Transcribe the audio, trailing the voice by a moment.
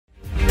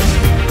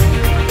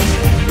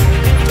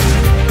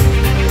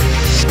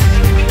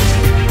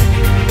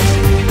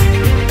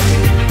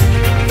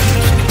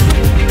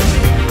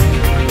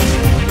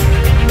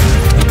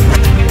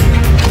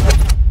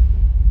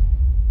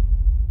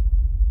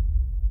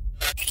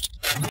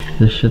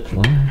This shit's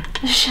live.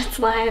 This shit's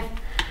live.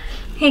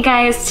 Hey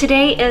guys,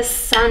 today is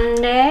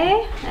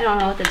Sunday. I don't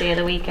know what the day of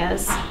the week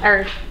is,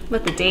 or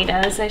what the date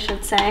is, I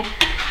should say.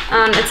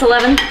 It's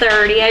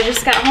 11:30. I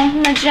just got home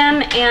from the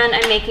gym and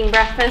I'm making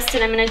breakfast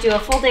and I'm gonna do a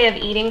full day of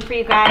eating for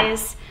you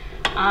guys.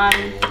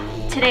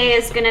 Today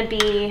is gonna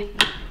be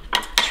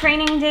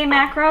training day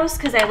macros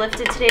because I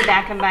lifted today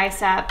back and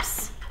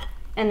biceps.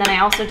 And then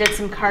I also did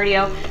some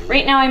cardio.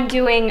 Right now I'm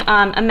doing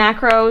a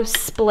macro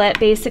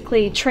split,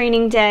 basically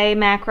training day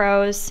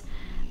macros,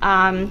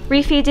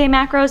 refeed day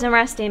macros, and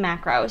rest day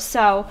macros.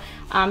 So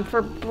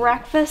for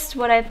breakfast,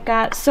 what I've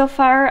got so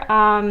far,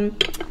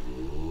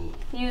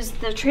 use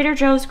the Trader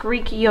Joe's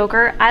Greek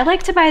yogurt. I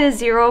like to buy the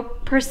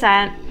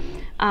 0%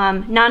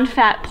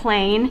 non-fat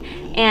plain,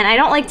 and I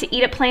don't like to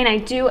eat it plain. I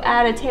do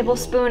add a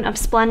tablespoon of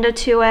Splenda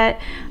to it.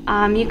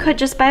 You could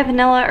just buy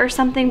vanilla or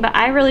something, but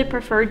I really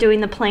prefer doing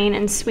the plain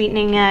and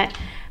sweetening it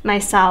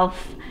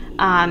myself.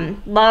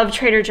 Love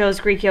Trader Joe's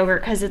Greek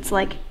yogurt because it's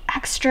like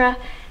extra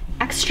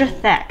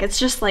thick. It's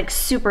just like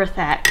super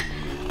thick.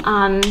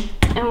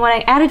 And what I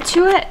added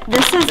to it,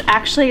 this is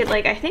actually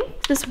like, I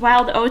think this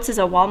Wild Oats is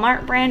a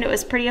Walmart brand. It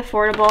was pretty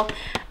affordable.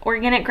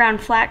 Organic ground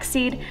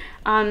flaxseed.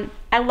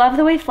 I love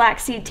the way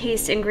flaxseed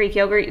tastes in Greek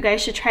yogurt. You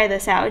guys should try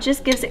this out. It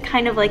just gives it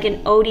kind of like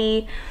an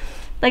oaty,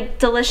 like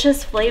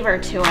delicious flavor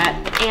to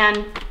it.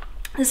 And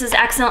this is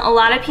excellent. A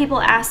lot of people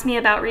ask me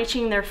about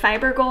reaching their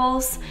fiber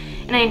goals,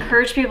 and I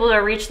encourage people to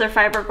reach their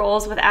fiber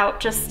goals without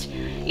just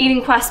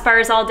eating Quest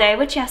bars all day,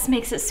 which yes,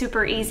 makes it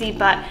super easy,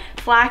 but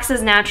flax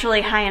is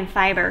naturally high in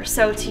fiber.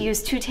 So to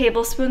use 2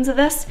 tablespoons of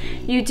this,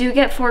 you do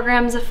get 4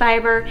 grams of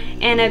fiber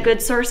and a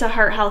good source of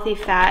heart healthy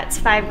fat. It's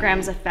 5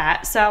 grams of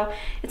fat. So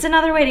it's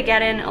another way to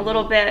get in a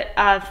little bit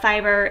of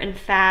fiber and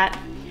fat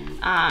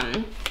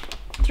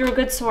through a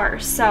good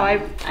source. So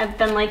I've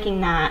been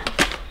liking that.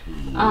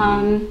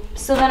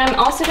 So then I'm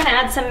also gonna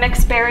add some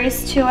mixed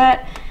berries to it,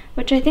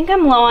 which I think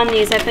I'm low on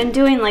these. I've been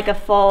doing like a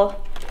full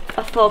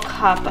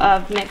cup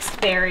of mixed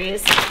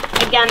berries.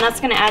 Again, that's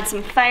gonna add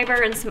some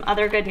fiber and some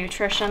other good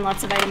nutrition,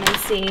 lots of vitamin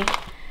C.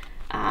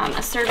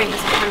 A serving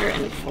is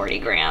 140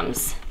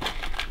 grams.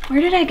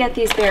 Where did I get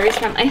these berries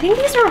from? I think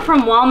these are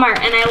from Walmart,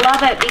 and I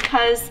love it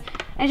because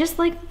I just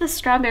like that the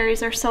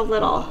strawberries are so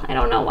little. I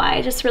don't know why,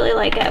 I just really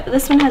like it. But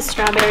this one has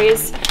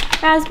strawberries,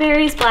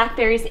 raspberries,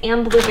 blackberries,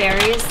 and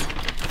blueberries.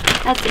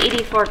 That's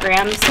 84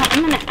 grams, so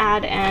I'm gonna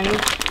add in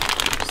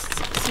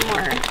some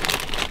more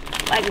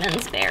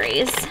Wegmans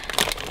berries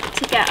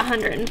to get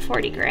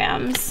 140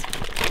 grams.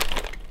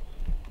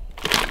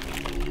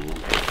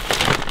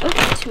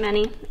 Oh, too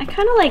many. I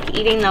kind of like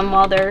eating them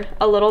while they're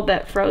a little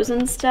bit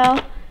frozen still.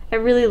 I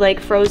really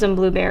like frozen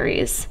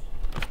blueberries.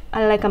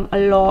 I like them a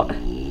lot.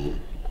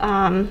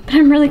 But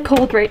I'm really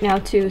cold right now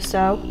too,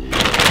 so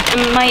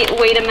I might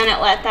wait a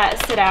minute, let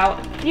that sit out.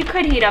 You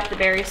could heat up the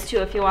berries too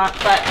if you want,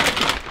 but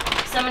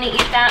so I'm gonna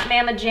eat that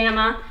Mama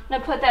Jamma. I'm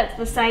gonna put that to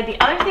the side. The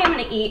other thing I'm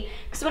gonna eat,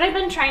 because what I've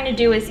been trying to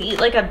do is eat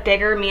like a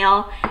bigger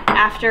meal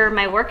after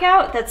my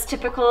workout. That's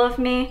typical of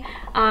me.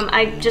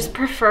 I just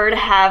prefer to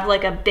have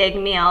like a big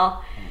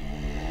meal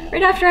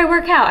right after I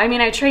work out. I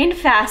mean, I trained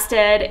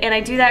fasted, and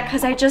I do that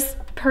because I just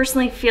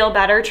personally feel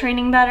better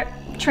training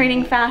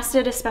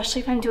fasted,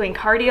 especially if I'm doing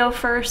cardio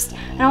first.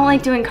 I don't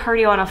like doing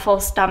cardio on a full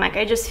stomach.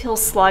 I just feel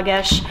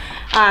sluggish.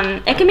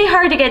 It can be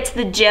hard to get to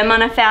the gym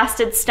on a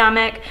fasted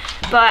stomach,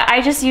 but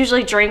I just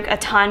usually drink a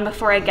ton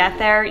before I get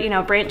there, you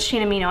know, branched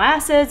chain amino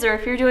acids, or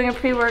if you're doing a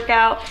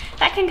pre-workout,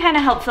 that can kind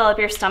of help fill up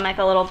your stomach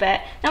a little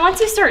bit. Now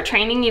once you start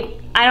training,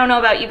 I don't know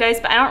about you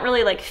guys, but I don't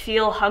really like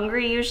feel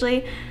hungry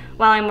usually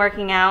while I'm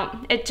working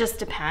out. It just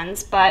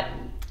depends. But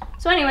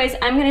so anyways,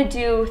 I'm gonna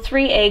do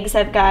 3 eggs.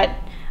 I've got,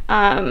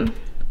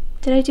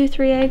 did I do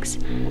 3 eggs?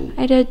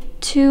 I did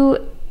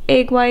 2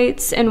 egg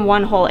whites and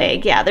 1 whole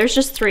egg. Yeah, there's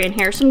just 3 in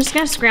here. So I'm just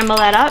gonna scramble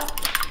that up,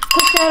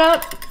 cook that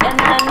up, and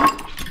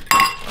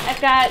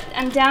then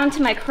I'm down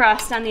to my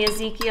crust on the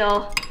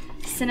Ezekiel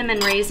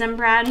cinnamon raisin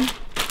bread,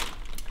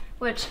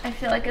 which I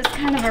feel like is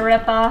kind of a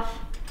ripoff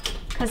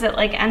because it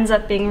like ends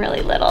up being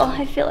really little.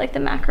 I feel like the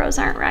macros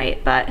aren't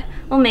right, but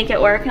we'll make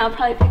it work, and I'll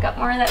probably pick up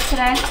more of that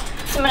today.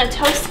 So I'm gonna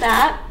toast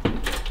that,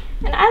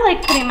 and I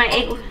like putting my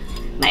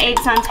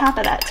eggs on top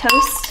of that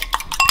toast.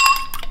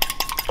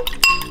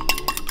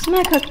 So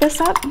I'm gonna cook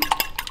this up.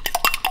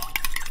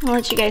 I'll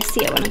let you guys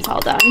see it when it's all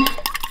done.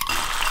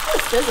 Oh,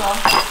 sizzle.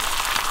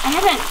 I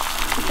haven't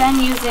been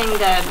using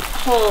the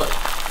whole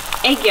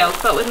egg yolk,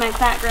 but with my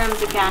fat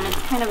grams again,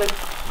 it's kind of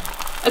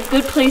a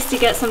good place to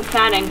get some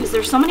fat in because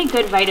there's so many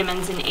good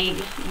vitamins in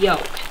egg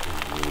yolk.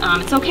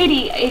 It's okay to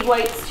eat egg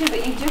whites too,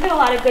 but you do get a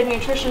lot of good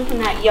nutrition from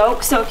that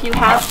yolk. So if you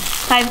have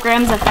 5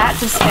 grams of fat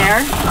to spare,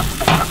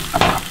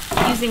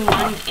 using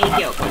 1 egg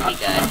yolk would be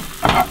good.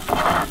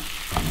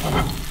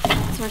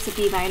 Source of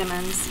B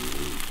vitamins.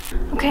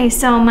 Okay,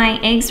 so my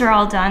eggs are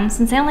all done.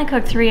 Since I only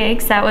cooked 3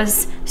 eggs, that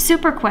was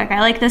super quick.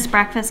 I like this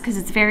breakfast because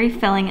it's very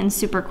filling and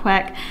super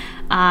quick.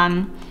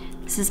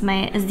 This is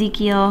my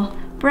Ezekiel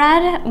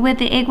bread with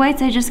the egg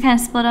whites. I just kind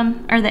of split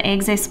them, or the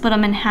eggs, I split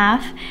them in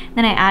half.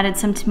 Then I added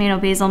some tomato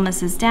basil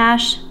Mrs.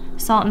 Dash,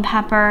 salt and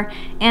pepper.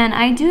 And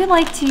I do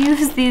like to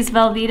use these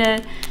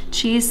Velveeta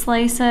cheese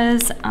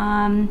slices.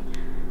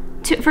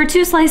 For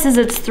 2 slices,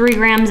 it's 3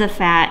 grams of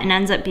fat and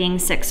ends up being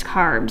 6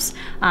 carbs.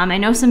 I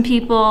know some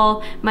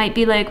people might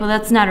be like, well,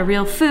 that's not a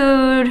real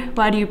food.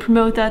 Why do you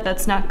promote that?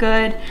 That's not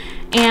good.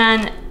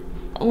 And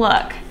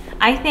look,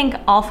 I think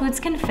all foods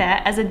can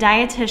fit. As a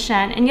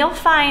dietitian, and you'll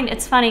find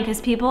it's funny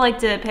because people like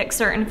to pick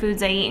certain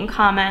foods I eat and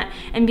comment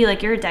and be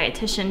like, you're a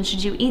dietitian,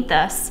 should you eat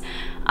this?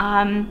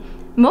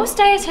 Most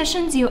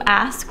dietitians you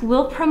ask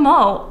will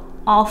promote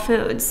all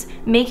foods,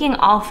 making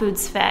all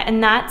foods fit,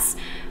 and that's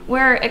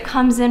where it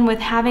comes in with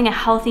having a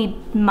healthy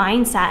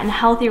mindset and a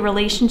healthy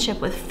relationship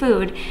with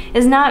food,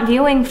 is not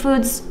viewing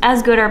foods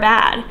as good or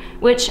bad,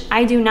 which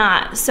I do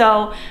not.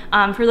 So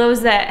for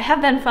those that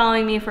have been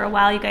following me for a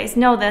while, you guys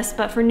know this,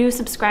 but for new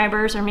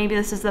subscribers, or maybe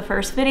this is the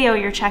first video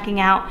you're checking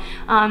out,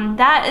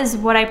 that is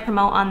what I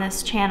promote on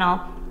this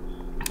channel.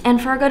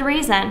 And for a good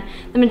reason.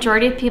 The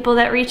majority of people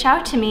that reach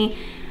out to me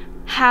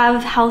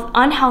have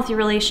unhealthy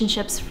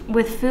relationships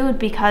with food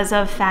because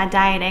of fad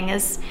dieting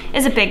is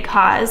a big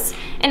cause,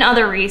 and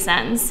other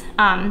reasons.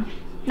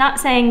 Not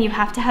saying you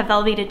have to have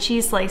Velveeta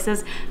cheese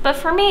slices, but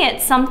for me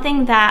it's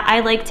something that I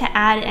like to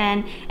add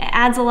in. It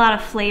adds a lot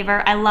of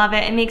flavor. I love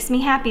it. It makes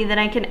me happy that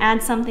I can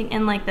add something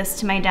in like this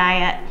to my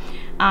diet.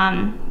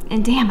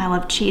 And damn, I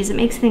love cheese. It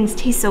makes things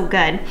taste so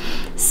good.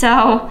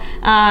 So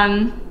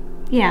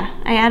yeah,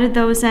 I added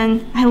those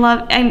in.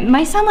 It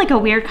might sound like a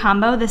weird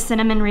combo, the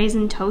cinnamon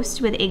raisin toast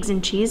with eggs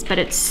and cheese, but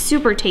it's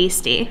super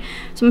tasty.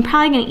 So I'm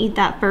probably gonna eat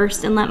that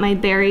first and let my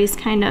berries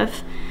kind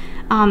of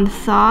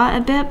thaw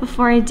a bit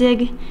before I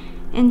dig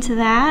into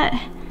that.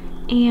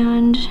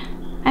 And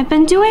I've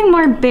been doing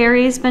more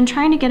berries, been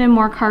trying to get in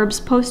more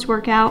carbs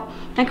post-workout.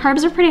 My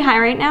carbs are pretty high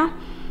right now.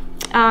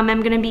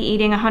 I'm gonna be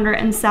eating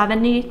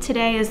 170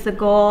 today is the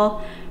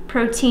goal.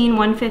 Protein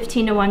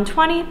 115 to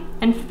 120,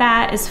 and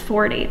fat is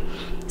 40.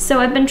 So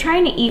I've been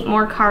trying to eat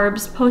more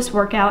carbs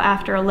post-workout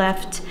after a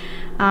lift.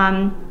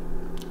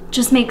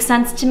 Just makes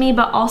sense to me,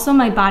 but also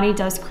my body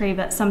does crave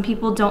it. Some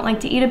people don't like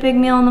to eat a big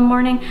meal in the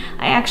morning.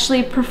 I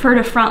actually prefer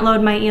to front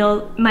load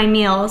my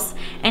meals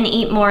and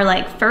eat more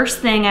like first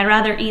thing. I'd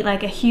rather eat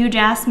like a huge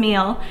ass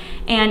meal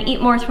and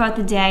eat more throughout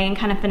the day and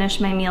kind of finish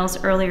my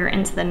meals earlier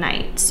into the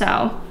night.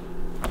 So,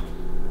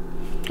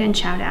 good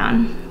chow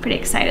down. Pretty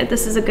excited.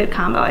 This is a good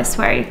combo. I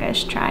swear you guys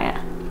should try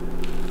it.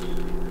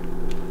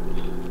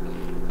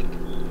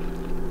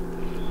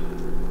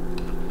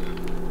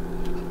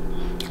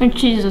 My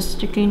cheese is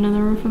sticking to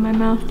the roof of my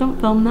mouth. Don't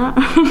film that.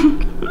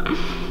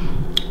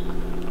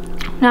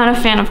 Not a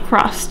fan of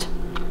crust.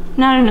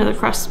 Not into the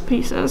crust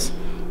pieces.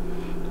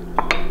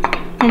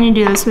 And you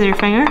do this with your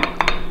finger.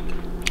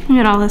 You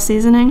get all the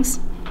seasonings.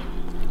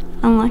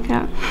 And like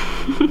that.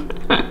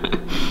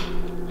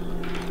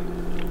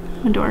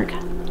 A dork.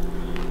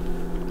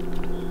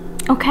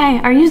 Okay,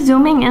 are you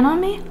zooming in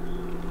on me?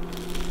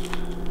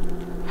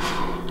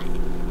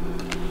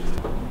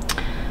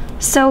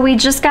 So we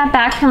just got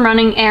back from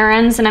running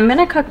errands, and I'm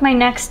gonna cook my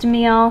next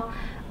meal.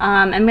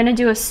 I'm gonna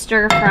do a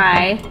stir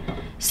fry.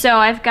 So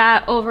I've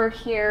got over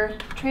here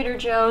Trader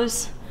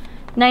Joe's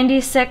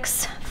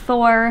 96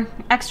 for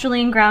extra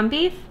lean ground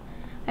beef.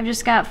 I've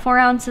just got 4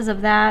 ounces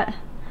of that.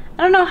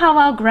 I don't know how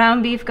well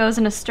ground beef goes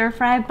in a stir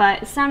fry,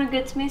 but it sounded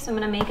good to me, so I'm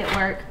gonna make it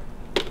work.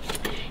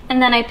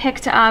 And then I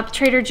picked up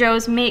Trader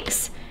Joe's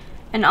makes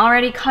an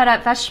already cut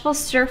up vegetable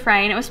stir fry,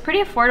 and it was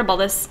pretty affordable.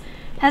 This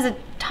has a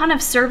ton of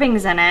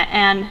servings in it,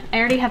 and I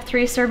already have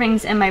 3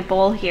 servings in my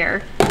bowl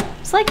here.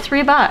 It's like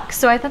 $3,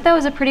 so I thought that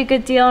was a pretty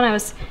good deal, and I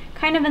was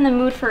kind of in the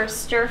mood for a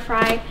stir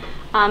fry.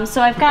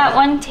 So I've got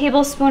 1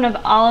 tablespoon of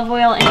olive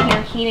oil in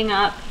here heating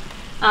up.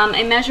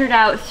 I measured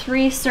out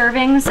 3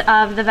 servings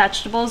of the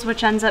vegetables,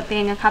 which ends up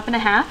being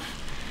 1.5 cups.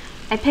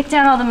 I picked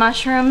out all the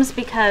mushrooms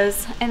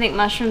because I think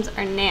mushrooms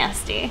are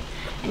nasty.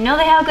 I know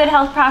they have good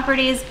health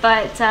properties,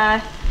 but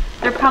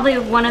they're probably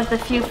one of the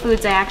few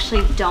foods I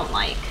actually don't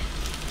like.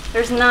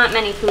 There's not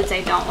many foods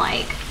I don't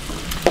like.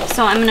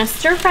 So I'm gonna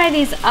stir fry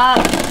these up,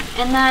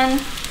 and then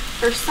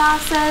for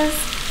sauces,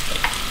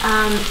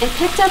 I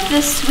picked up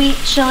this sweet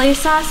chili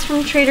sauce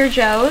from Trader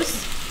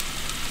Joe's.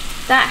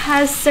 That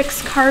has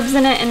 6 carbs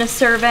in it in a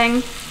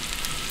serving.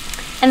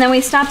 And then we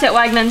stopped at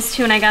Wegmans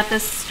too, and I got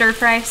this stir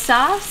fry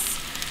sauce,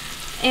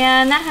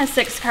 and that has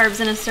 6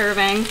 carbs in a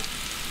serving.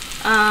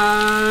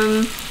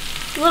 A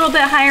little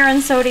bit higher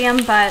in sodium,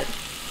 but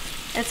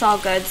it's all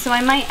good. So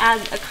I might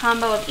add a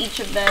combo of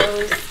each of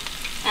those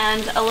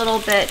and a little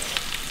bit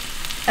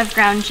of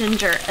ground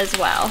ginger as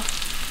well.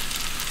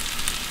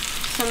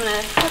 So I'm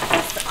gonna cook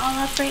this all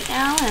up right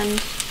now and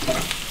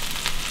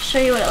show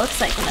you what it looks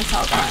like when it's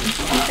all done.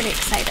 I'm pretty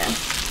excited.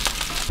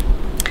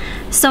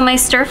 So my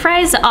stir fry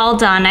is all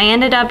done. I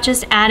ended up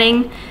just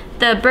adding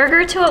the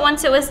burger to it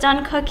once it was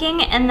done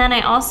cooking, and then I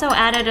also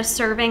added a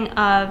serving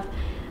of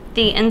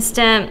the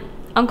instant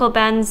Uncle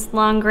Ben's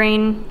long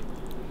grain,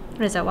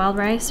 what is it, wild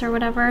rice or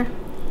whatever?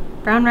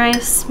 Brown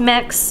rice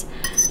mix.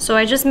 So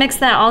I just mixed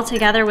that all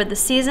together with the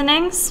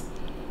seasonings,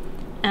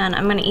 and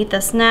I'm gonna eat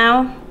this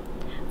now.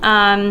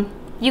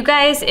 You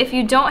guys, if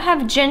you don't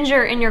have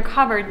ginger in your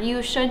cupboard,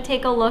 you should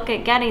take a look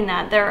at getting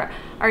that. There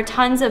are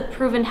tons of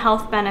proven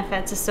health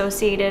benefits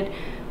associated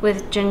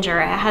with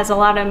ginger. It has a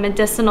lot of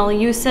medicinal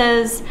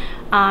uses,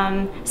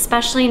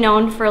 especially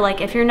known for like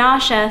if you're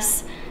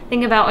nauseous,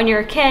 think about when you're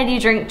a kid, you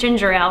drink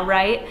ginger ale,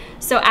 right?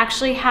 So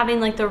actually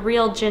having like the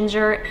real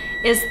ginger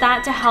is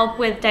thought to help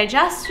with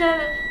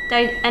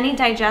any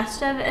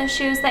digestive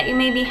issues that you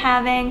may be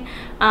having.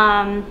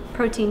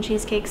 Protein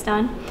cheesecake's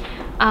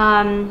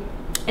done.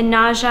 And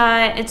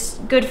nausea, it's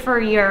good for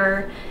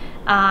your,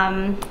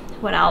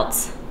 what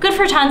else? Good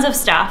for tons of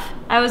stuff.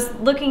 I was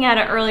looking at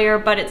it earlier,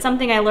 but it's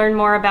something I learned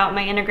more about in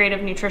my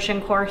integrative nutrition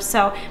course.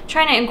 So I'm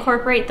trying to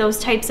incorporate those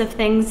types of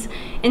things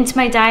into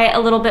my diet a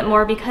little bit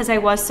more because I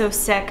was so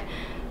sick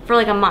for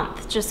like a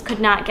month, just could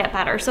not get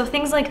better. So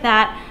things like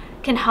that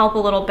can help a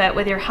little bit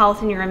with your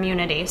health and your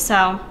immunity. So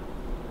I'm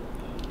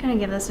gonna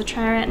give this a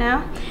try right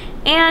now.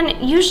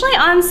 And usually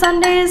on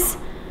Sundays,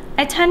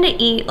 I tend to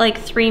eat like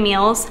 3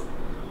 meals.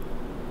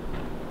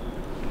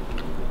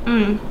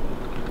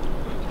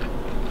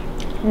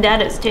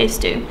 That is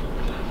tasty.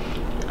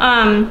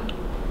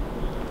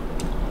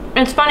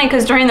 It's funny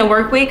because during the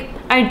work week,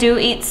 I do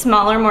eat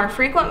smaller, more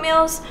frequent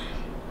meals.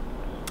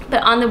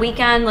 But on the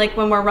weekend, like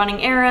when we're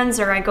running errands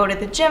or I go to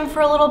the gym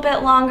for a little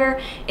bit longer,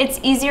 it's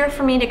easier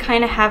for me to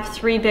kind of have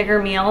 3 bigger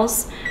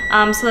meals.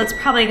 So that's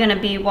probably gonna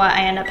be what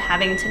I end up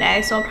having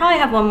today. So I'll probably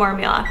have 1 more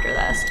meal after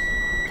this.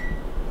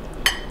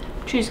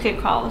 Cheesecake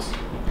calls.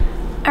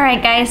 All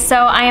right guys, so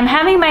I am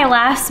having my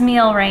last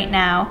meal right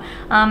now.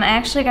 I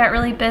actually got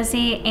really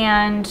busy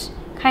and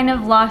kind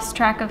of lost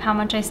track of how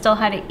much I still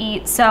had to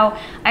eat. So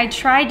I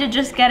tried to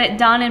just get it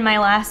done in my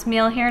last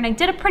meal here and I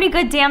did a pretty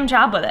good damn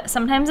job with it.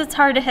 Sometimes it's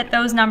hard to hit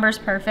those numbers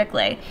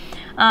perfectly.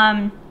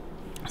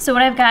 So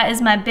what I've got is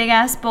my big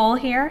ass bowl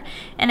here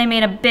and I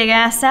made a big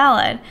ass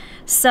salad.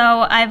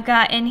 So I've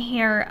got in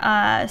here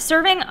a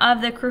serving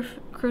of the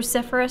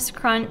Cruciferous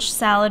Crunch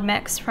salad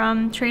mix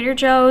from Trader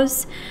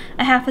Joe's,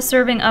 a half a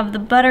serving of the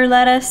butter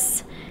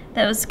lettuce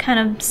that was kind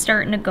of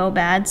starting to go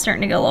bad,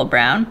 starting to get a little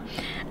brown.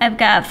 I've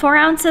got 4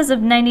 ounces of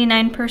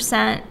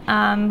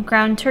 99%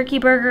 ground turkey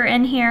burger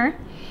in here.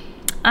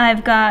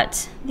 I've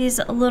got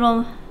these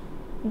little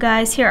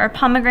guys here are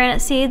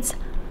pomegranate seeds,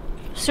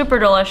 super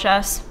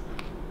delicious.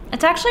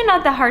 It's actually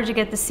not that hard to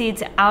get the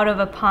seeds out of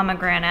a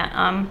pomegranate.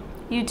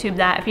 YouTube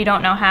that if you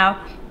don't know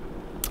how.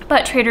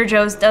 But Trader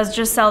Joe's does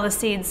just sell the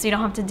seeds, so you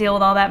don't have to deal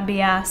with all that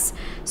BS.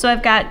 So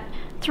I've got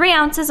 3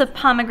 ounces of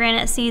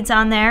pomegranate seeds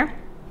on there.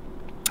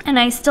 And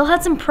I still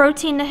had some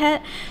protein to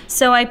hit,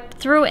 so I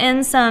threw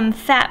in some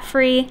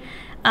fat-free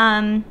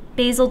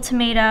basil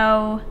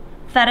tomato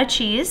feta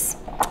cheese.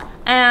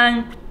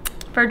 And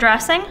for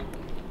dressing,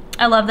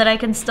 I love that I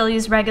can still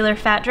use regular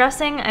fat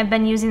dressing. I've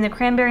been using the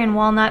cranberry and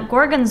walnut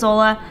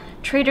gorgonzola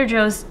Trader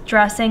Joe's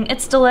dressing.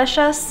 It's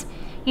delicious.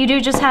 You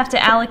do just have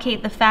to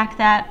allocate the fact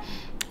that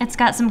it's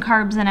got some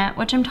carbs in it,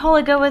 which I'm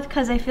totally good with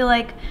because I feel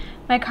like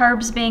my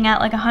carbs being at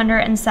like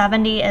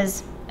 170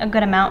 is a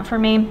good amount for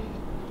me.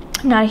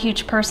 I'm not a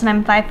huge person,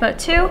 I'm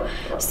 5'2",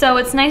 so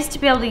it's nice to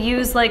be able to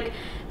use like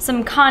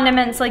some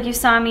condiments like you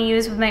saw me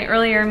use with my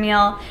earlier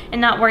meal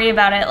and not worry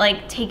about it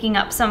like taking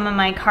up some of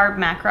my carb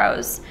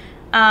macros.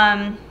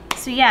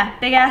 So yeah,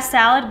 big ass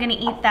salad, gonna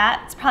eat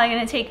that. It's probably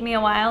gonna take me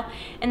a while.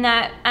 And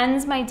that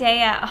ends my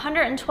day at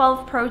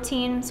 112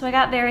 protein, so I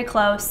got very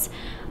close.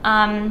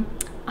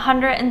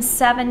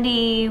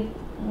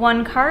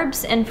 171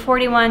 carbs and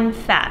 41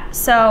 fat.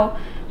 So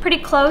pretty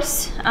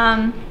close.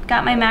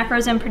 Got my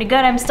macros in pretty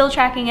good. I'm still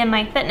tracking in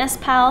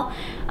MyFitnessPal.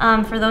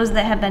 For those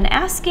that have been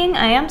asking,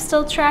 I am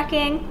still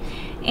tracking.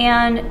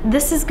 And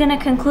this is gonna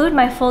conclude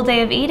my full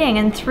day of eating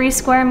in 3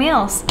 square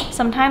meals.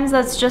 Sometimes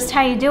that's just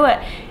how you do it.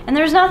 And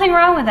there's nothing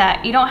wrong with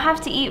that. You don't have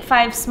to eat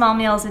 5 small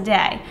meals a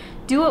day.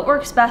 Do what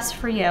works best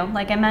for you.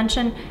 Like I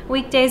mentioned,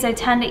 weekdays I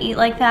tend to eat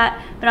like that,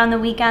 but on the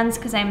weekends,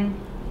 because I'm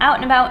out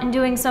and about and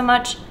doing so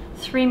much,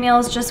 3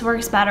 meals just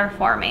works better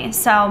for me.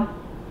 So,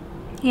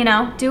 you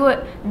know,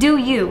 do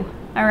you,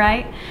 all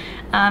right?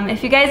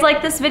 If you guys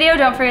like this video,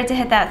 don't forget to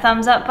hit that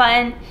thumbs up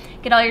button.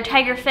 Get all your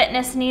Tiger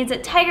Fitness needs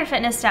at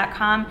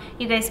tigerfitness.com.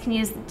 You guys can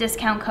use the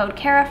discount code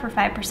Kara for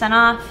 5%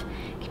 off.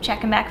 Keep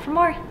checking back for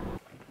more.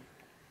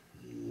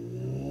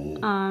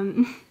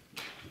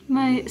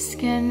 My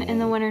skin in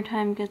the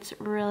wintertime gets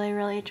really,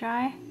 really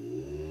dry.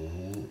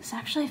 This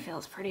actually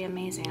feels pretty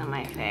amazing on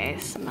my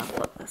face. I'm gonna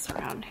flip this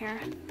around here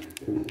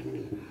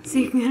so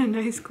you can get a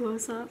nice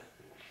close-up.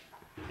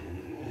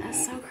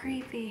 That's so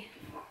creepy.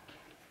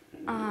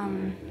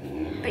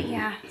 But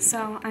yeah,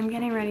 so I'm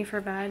getting ready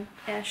for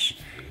bed-ish,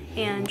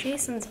 and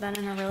Jason's been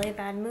in a really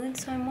bad mood,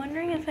 so I'm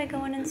wondering if I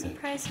go in and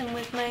surprise him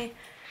with my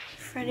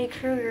Freddy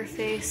Krueger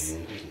face,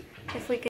 if we could